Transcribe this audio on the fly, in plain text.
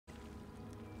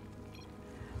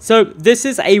So this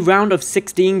is a round of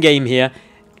 16 game here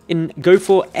in Go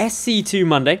for SC2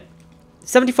 Monday.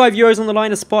 75 euros on the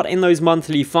line, a spot in those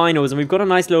monthly finals, and we've got a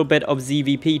nice little bit of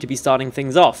ZvP to be starting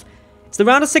things off. It's the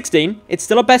round of 16, it's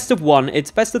still a best of 1, it's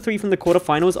best of 3 from the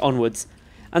quarterfinals onwards.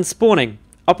 And spawning,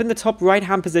 up in the top right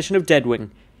hand position of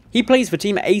Deadwing. He plays for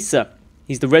Team Acer.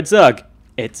 He's the red Zerg,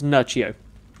 it's Nerchio.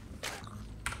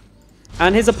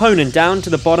 And his opponent down to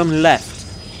the bottom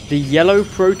left, the yellow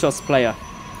Protoss player,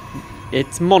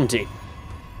 it's Mony.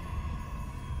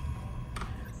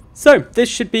 So, this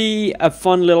should be a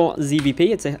fun little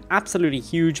ZvP. It's an absolutely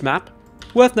huge map.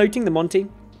 Worth noting, the Mony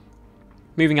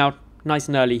moving out nice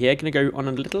and early here. Going to go on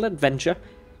a little adventure.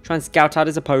 Try and scout out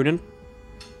his opponent.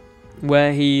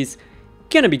 Where he's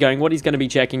going to be going, what he's going to be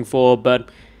checking for. But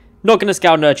not going to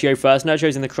scout Nerchio first.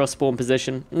 Nerchio's in the cross-spawn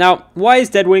position. Now, why is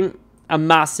Deadwing a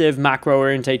massive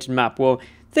macro-orientated map? Well,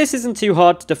 this isn't too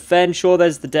hard to defend. Sure,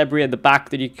 there's the debris at the back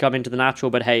that you can come into the natural,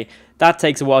 but hey, that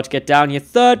takes a while to get down. Your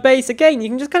third base, again, you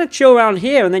can just kind of chill around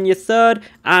here, and then your third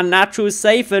and natural is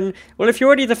safe, and, well, if you're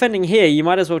already defending here, you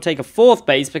might as well take a fourth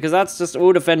base, because that's just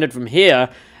all defended from here,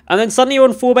 and then suddenly you're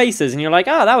on 4 bases, and you're like,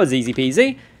 ah, that was easy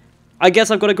peasy. I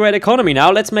guess I've got a great economy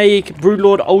now. Let's make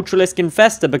Broodlord Ultralisk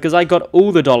Infester, because I got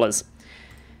all the dollars.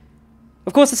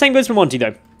 Of course, the same goes for Mony,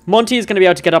 though. Mony is going to be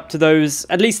able to get up to those,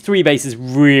 at least 3 bases,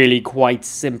 really quite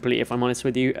simply, if I'm honest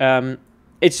with you.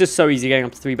 It's just so easy getting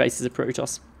up to 3 bases of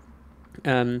Protoss.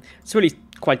 It's really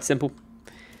quite simple.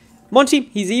 Mony,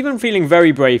 he's even feeling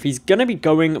very brave. He's going to be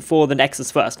going for the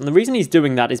Nexus first. And the reason he's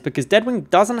doing that is because Deadwing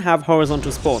doesn't have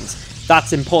horizontal spawns.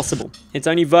 That's impossible. It's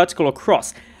only vertical or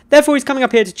cross. Therefore, he's coming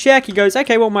up here to check. He goes,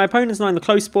 okay, well, my opponent's not in the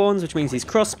close spawns, which means he's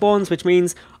cross spawns, which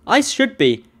means I should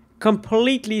be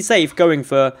completely safe going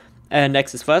for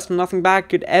Nexus first, and nothing bad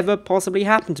could ever possibly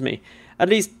happen to me. At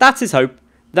least, that's his hope.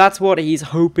 That's what he's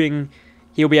hoping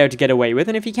he'll be able to get away with,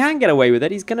 and if he can get away with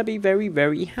it, he's going to be very,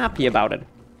 very happy about it.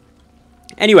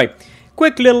 Anyway,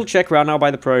 quick little check around now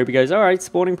by the probe. He goes, alright,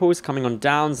 spawning pool is coming on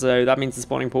down, so that means the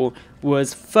spawning pool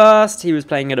was first. He was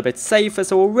playing it a bit safer,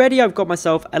 so already I've got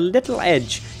myself a little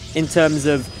edge in terms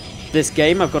of this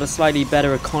game. I've got a slightly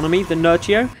better economy than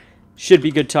Nerchio. Should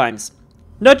be good times.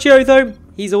 Nerchio, though,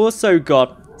 he's also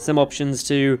got some options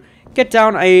to get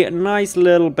down a nice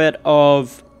little bit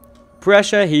of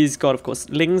pressure. He's got, of course,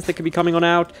 Lings that could be coming on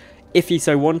out if he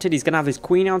so wanted. He's going to have his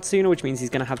Queen out sooner, which means he's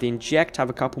going to have the Inject,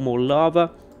 have a couple more Lava,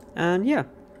 and yeah,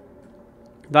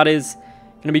 that is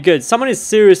going to be good. Someone is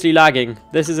seriously lagging.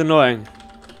 This is annoying.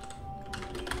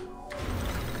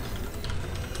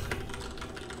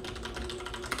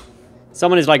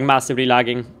 Someone is like massively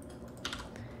lagging,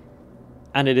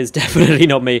 and it is definitely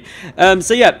not me.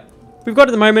 So yeah, we've got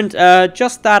at the moment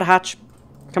just that hatch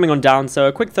coming on down. So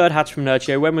a quick third hatch from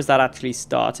Nerchio. When was that actually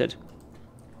started?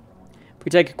 If we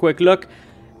take a quick look.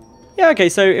 Yeah, okay,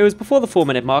 so it was before the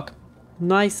 4-minute mark.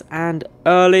 Nice and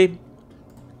early.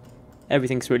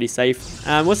 Everything's really safe.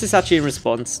 What's this actually in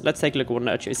response? Let's take a look at what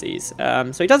Nerchio sees.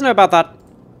 So he doesn't know about that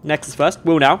Nexus first.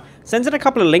 Will now. Sends in a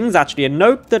couple of Lings actually. And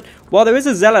note that while there is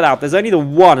a Zealot out, there's only the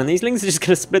one. And these Lings are just going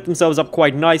to split themselves up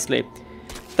quite nicely.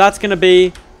 That's going to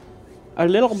be a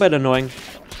little bit annoying.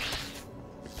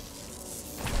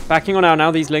 Backing on out now,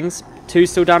 these Lings. 2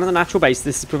 still down in the natural base.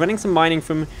 This is preventing some mining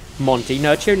from Mony.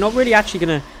 Nerchio not really actually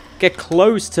going to get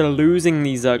close to losing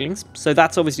these Zerglings. So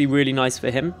that's obviously really nice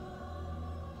for him.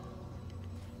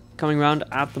 Coming around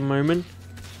at the moment.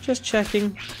 Just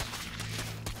checking.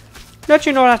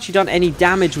 Nerchio not actually done any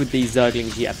damage with these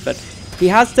Zerglings yet, but he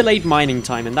has delayed mining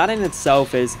time, and that in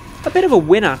itself is a bit of a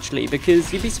win actually,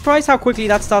 because you'd be surprised how quickly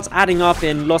that starts adding up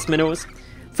in lost minerals.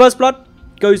 First blood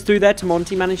goes through there to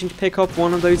Mony, managing to pick up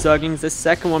one of those Zerglings. This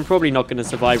second one probably not going to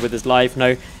survive with his life.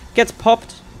 No, gets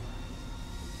popped.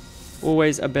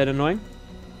 Always a bit annoying.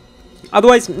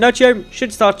 Otherwise, Nerchio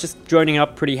should start just droning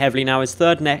up pretty heavily now. His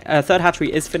third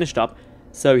hatchery is finished up,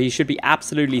 so he should be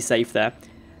absolutely safe there.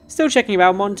 Still checking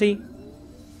about Mony.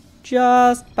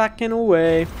 Just backing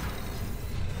away.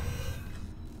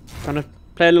 Trying to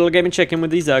play a little game of chicken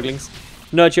with these Zerglings.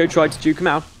 Nerchio tried to juke him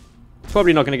out.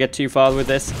 Probably not going to get too far with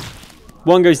this.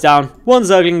 One goes down. One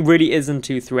Zergling really isn't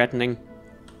too threatening.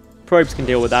 Probes can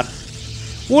deal with that.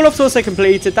 Warlock's also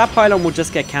completed. That pylon will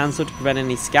just get cancelled to prevent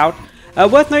any scout.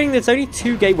 Worth noting there's only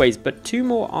 2 gateways, but 2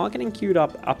 more are getting queued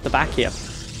up the back here.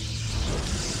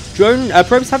 Drone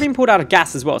probes have been pulled out of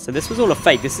gas as well, so this was all a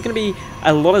fake. This is going to be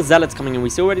a lot of Zealots coming in. We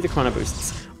see already the chrono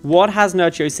boosts. What has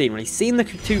Nerchio seen? Well, he's seen the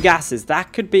 2 gases.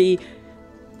 That could be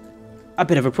a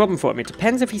bit of a problem for him. It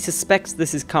depends if he suspects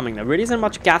this is coming. There really isn't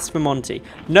much gas for Mony.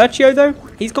 Nerchio, though,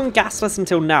 he's gone gasless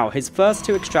until now. His first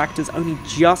 2 extractors only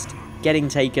just getting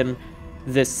taken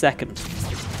this second.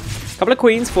 Couple of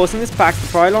queens forcing this back.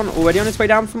 The pylon already on its way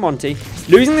down for Monty.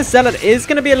 Losing the zealot is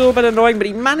going to be a little bit annoying, but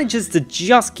he manages to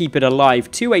just keep it alive.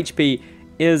 2 HP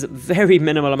is very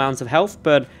minimal amounts of health,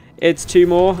 but it's 2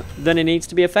 more than it needs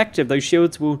to be effective. Those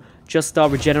shields will just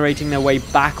start regenerating their way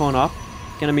back on up.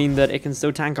 Gonna mean that it can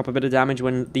still tank up a bit of damage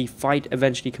when the fight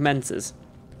eventually commences.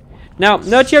 Now,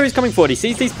 Nerchio is coming forward. He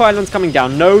sees these pylons coming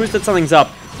down, knows that something's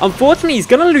up. Unfortunately, he's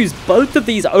gonna lose both of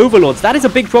these overlords. That is a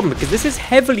big problem because this is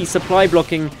heavily supply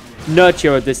blocking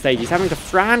Nerchio at this stage. He's having to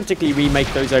frantically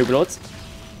remake those overlords.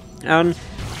 And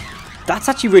that's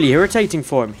actually really irritating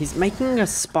for him. He's making a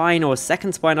spine or a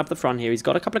second spine up the front here. He's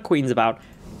got a couple of queens about.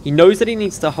 He knows that he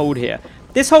needs to hold here.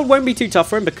 This hold won't be too tough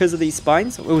for him because of these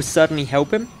spines. It will certainly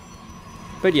help him.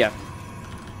 But yeah,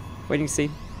 waiting to see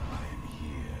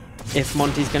if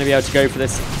Monty's going to be able to go for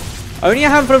this. Only a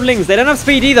handful of lings. They don't have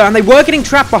speed either, and they were getting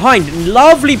trapped behind.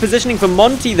 Lovely positioning for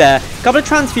Monty there. Couple of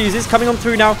transfuses coming on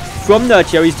through now from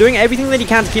Nerchio. He's doing everything that he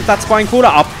can to keep that spine caller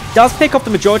up. Does pick off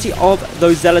the majority of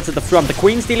those zealots at the front. The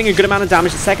queen's dealing a good amount of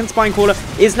damage. The second spine caller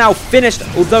is now finished,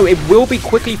 although it will be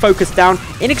quickly focused down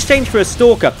in exchange for a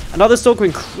stalker. Another stalker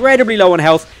incredibly low on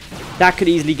health. That could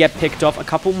easily get picked off. A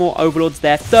couple more overlords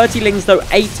there. 30 lings though,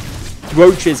 8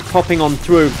 roaches popping on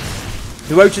through.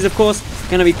 The roaches, of course,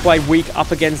 going to be quite weak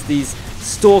up against these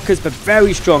stalkers, but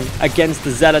very strong against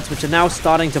the zealots, which are now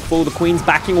starting to fall. The queen's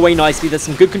backing away nicely. There's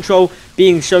some good control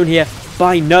being shown here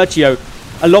by Nerchio.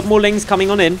 A lot more lings coming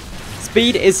on in.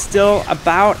 Speed is still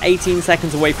about 18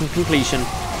 seconds away from completion.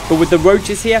 But with the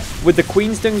roaches here, with the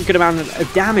queens doing a good amount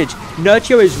of damage,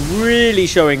 Nerchio is really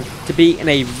showing to be in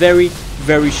a very,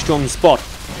 very strong spot.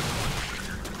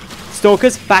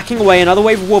 Stalkers backing away. Another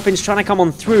wave of warpins trying to come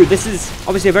on through. This is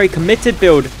obviously a very committed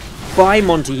build by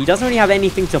Monty. He doesn't really have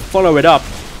anything to follow it up.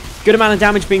 Good amount of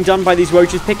damage being done by these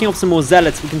roaches, picking up some more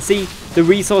zealots. We can see the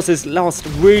resources lost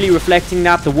really reflecting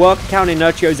that. The work count in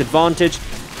Nerchio's advantage.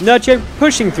 Nerchio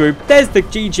pushing through. There's the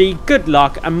GG. Good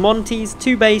luck. And Monty's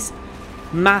 2-base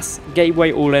mass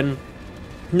gateway all-in.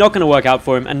 Not going to work out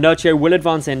for him. And Nerchio will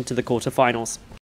advance into the quarterfinals.